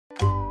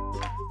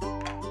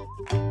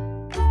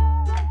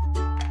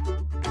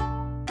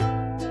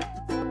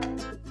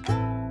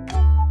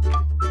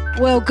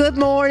Well, good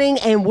morning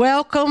and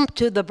welcome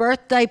to the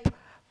birthday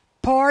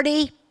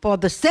party for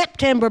the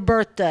September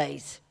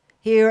birthdays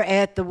here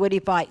at the Woody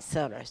Fight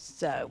Center.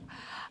 So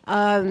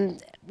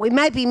we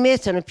may be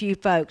missing a few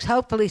folks.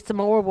 Hopefully some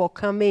more will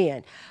come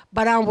in.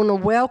 But I want to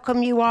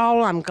welcome you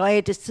all. I'm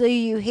glad to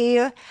see you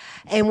here.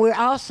 And we're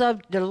also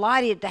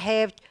delighted to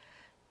have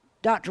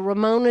Dr.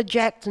 Ramona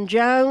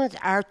Jackson-Jones,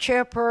 our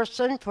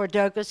chairperson for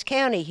Douglas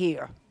County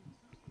here.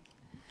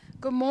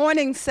 Good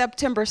morning,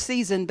 September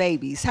season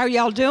babies. How are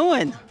y'all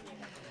doing?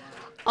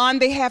 On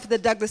behalf of the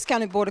Douglas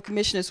County Board of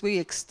Commissioners, we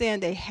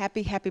extend a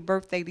happy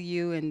birthday to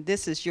you, and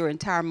this is your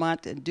entire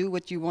month, and do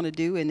what you want to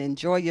do and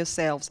enjoy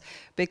yourselves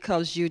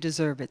because you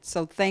deserve it.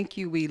 So thank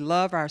you. We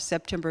love our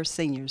September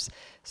seniors.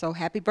 So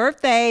happy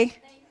birthday.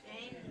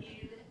 Thank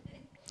you.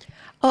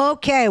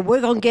 Okay,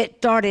 we're going to get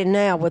started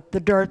now with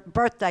the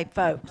birthday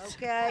folks.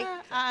 Okay.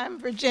 I'm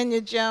Virginia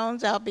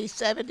Jones. I'll be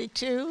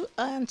 72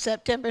 on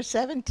September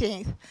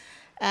 17th.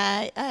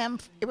 I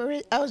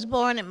was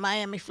born in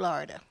Miami,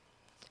 Florida.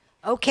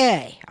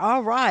 Okay,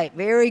 all right,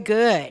 very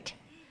good.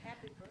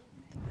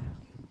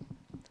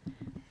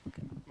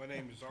 My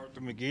name is Arthur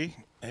McGee,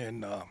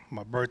 and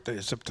my birthday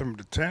is September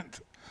the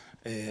 10th.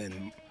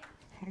 And,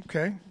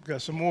 okay,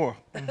 got some more.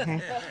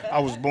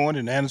 I was born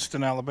in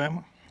Anniston,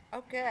 Alabama.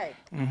 Okay.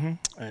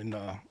 And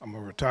I'm a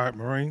retired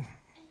Marine.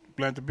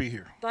 Glad to be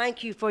here.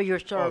 Thank you for your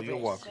service. Oh, you're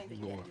welcome.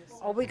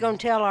 Are we going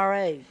to tell our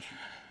age?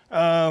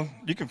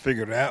 You can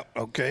figure it out,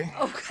 okay?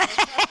 Okay.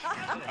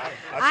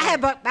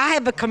 I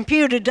have a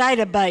computer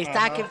database.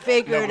 I can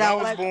figure it out.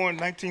 I was born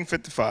in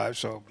 1955,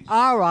 so.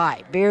 All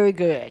right, very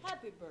good.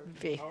 Happy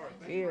birthday.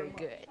 Very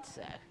good.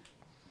 So,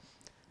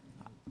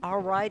 all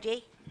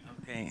righty.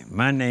 Okay,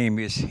 my name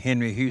is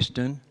Henry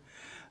Houston.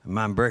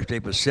 My birthday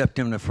was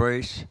September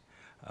 1st.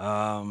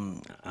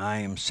 I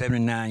am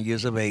 79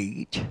 years of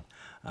age.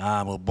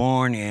 I was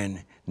born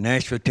in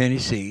Nashville,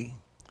 Tennessee.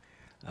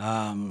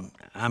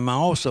 I'm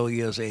also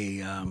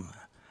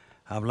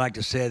I would like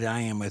to say that I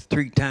am a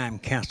 3-time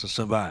cancer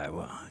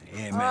survivor.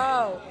 Amen.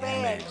 Oh,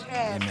 Amen.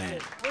 fantastic. Amen.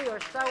 We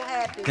are so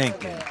happy Thank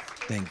for you. that.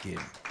 Thank you.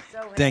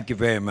 So Thank you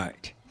very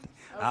much.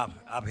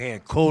 I've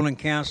had colon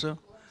cancer,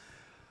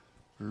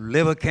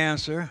 liver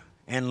cancer,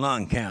 and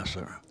lung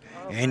cancer.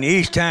 And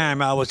each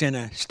time I was in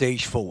a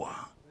stage 4.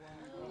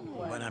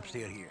 But I'm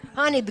still here.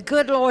 Honey, the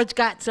good Lord's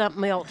got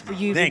something else for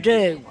you Thank to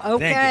you. do.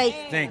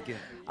 Okay? Thank you.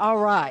 All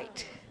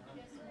right.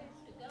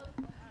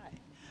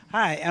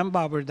 Hi, I'm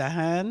Barbara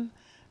Dahan,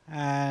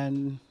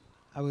 and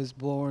I was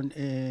born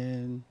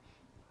in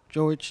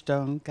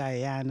Georgetown,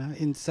 Guyana,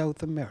 in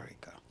South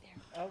America.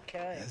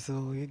 Okay. So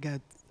we got,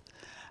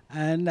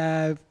 and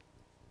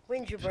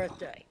When's your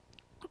birthday?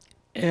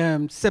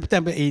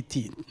 September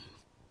 18th.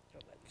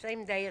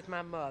 Same day as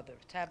my mother's.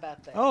 How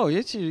about that? Oh,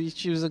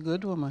 she was a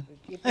good woman.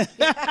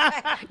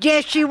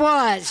 Yes, she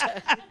was.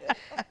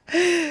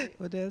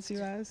 What else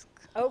you ask?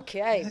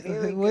 Okay,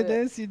 very What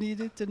good. else you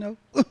needed to know?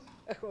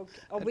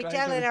 Are we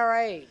telling our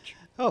age?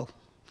 Oh,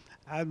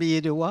 I'll be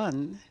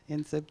 81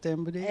 in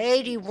September.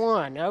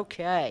 81,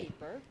 okay.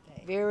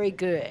 Very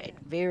good,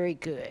 very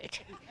good.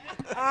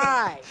 All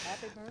right.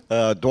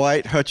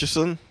 Dwight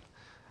Hutchison.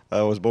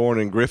 I was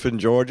born in Griffin,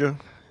 Georgia.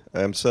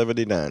 I'm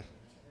 79.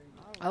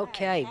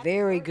 Okay,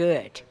 very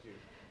good.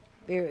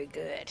 Very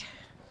good.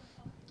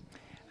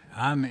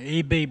 I'm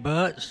E.B.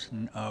 Butts,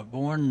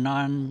 born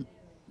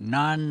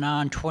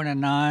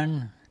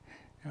 9/9/29,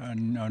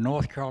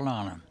 North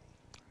Carolina.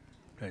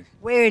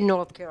 Where in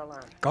North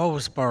Carolina?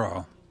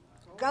 Goldsboro.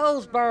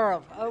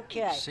 Goldsboro,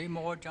 okay.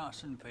 Seymour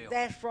Johnsonville.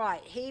 That's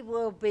right. He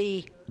will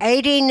be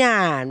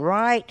 89,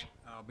 right?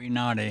 I'll be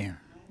 90.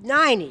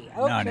 90,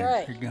 okay. 90.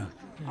 Here you go.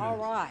 All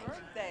right.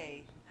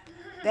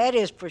 That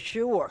is for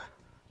sure.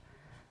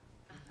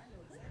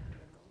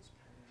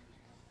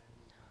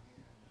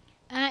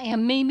 I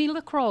am Mimi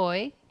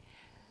LaCroix.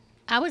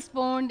 I was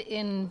born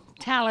in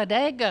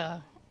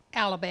Talladega,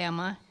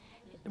 Alabama,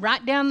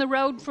 right down the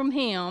road from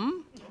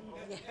him,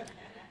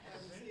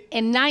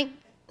 in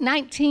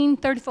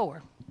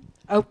 1934.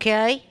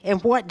 Okay,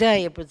 and what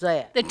day was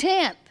that? The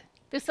 10th,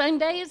 the same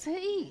day as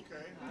he.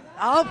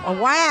 Oh,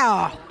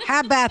 wow.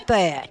 How about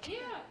that?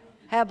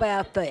 How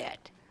about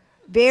that?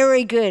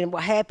 Very good.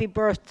 Well, happy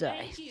birthday.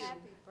 Thank you.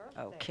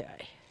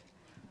 Okay.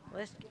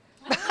 Let's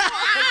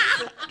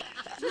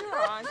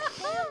You're on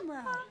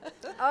camera.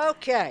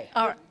 Okay.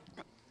 All right.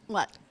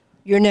 What?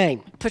 Your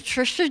name?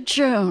 Patricia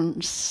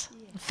Jones.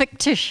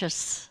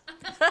 Fictitious.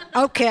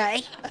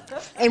 Okay.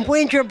 And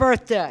when's your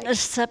birthday?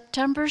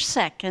 September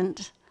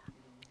 2nd.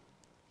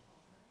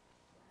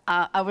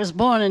 I was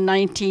born in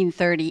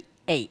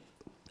 1938.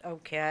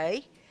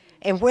 Okay.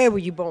 And where were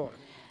you born?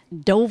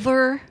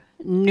 Dover,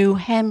 New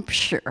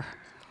Hampshire.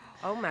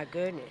 Oh, my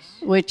goodness.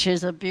 Which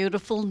is a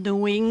beautiful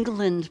New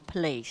England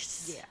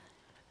place. Yeah.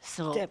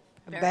 So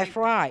That's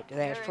right.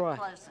 That's very right.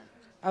 pleasant.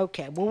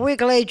 Okay. Well, we're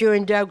glad you're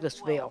in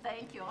Douglasville. Well,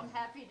 thank you. I'm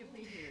happy to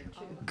be here,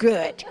 too.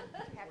 Good. Thank you.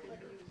 Happy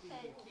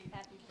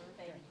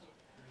birthday.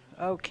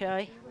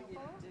 Okay.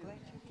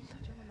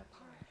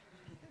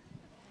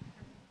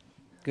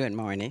 Good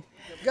morning.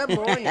 Good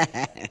morning.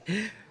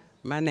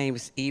 My name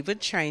is Eva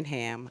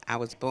Trainham. I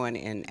was born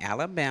in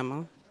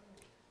Alabama,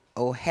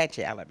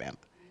 Ohatchee, Alabama,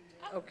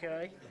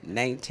 Okay.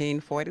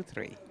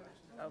 1943,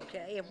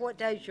 Okay. And what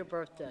day is your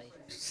birthday?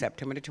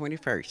 September the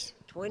 21st.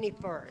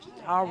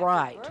 21st. All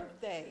right.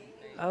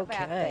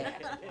 Okay.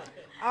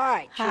 All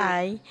right.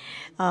 Chi.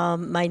 Hi,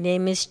 my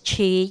name is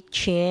Chi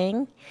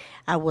Ching.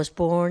 I was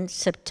born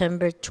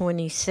September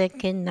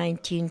 22nd,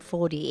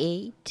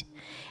 1948,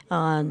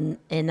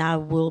 and I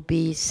will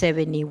be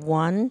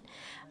 71.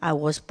 I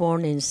was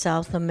born in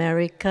South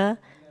America,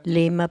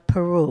 Lima,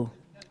 Peru.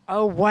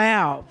 Oh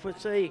wow!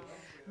 Let's see.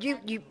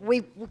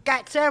 We've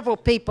got several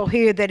people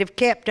here that have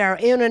kept our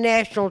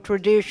international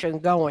tradition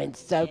going.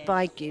 So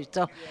thank you.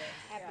 So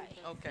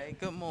Okay,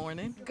 good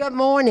morning. good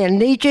morning.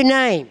 Need your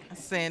name.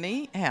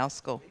 Sandy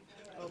Haskell,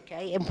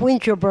 Okay. And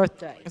when's your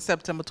birthday?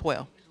 September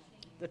 12th,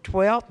 The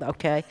 12th.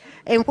 Okay.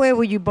 And where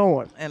were you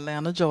born?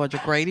 Atlanta, Georgia.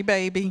 Grady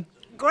baby.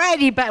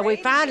 Grady baby. We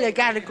finally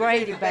got a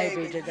Grady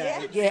baby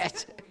today.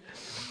 Yes.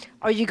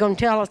 Are you gonna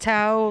tell us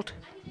how old?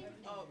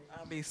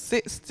 I'll be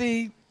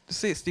 60,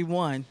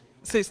 61,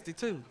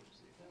 62.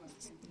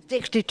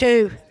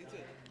 62.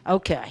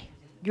 Okay.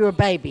 You're a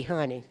baby,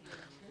 honey.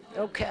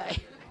 Okay.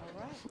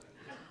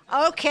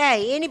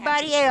 Okay.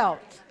 Anybody else?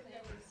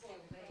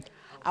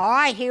 All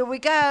right, here we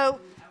go.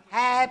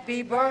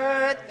 Happy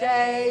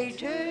birthday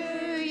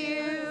to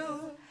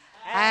you.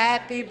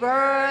 Happy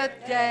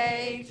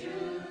birthday to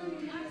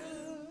you.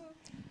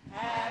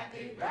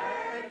 Happy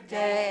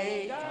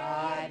birthday.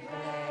 God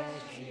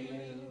bless you.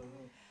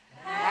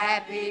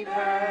 Happy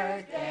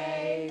birthday.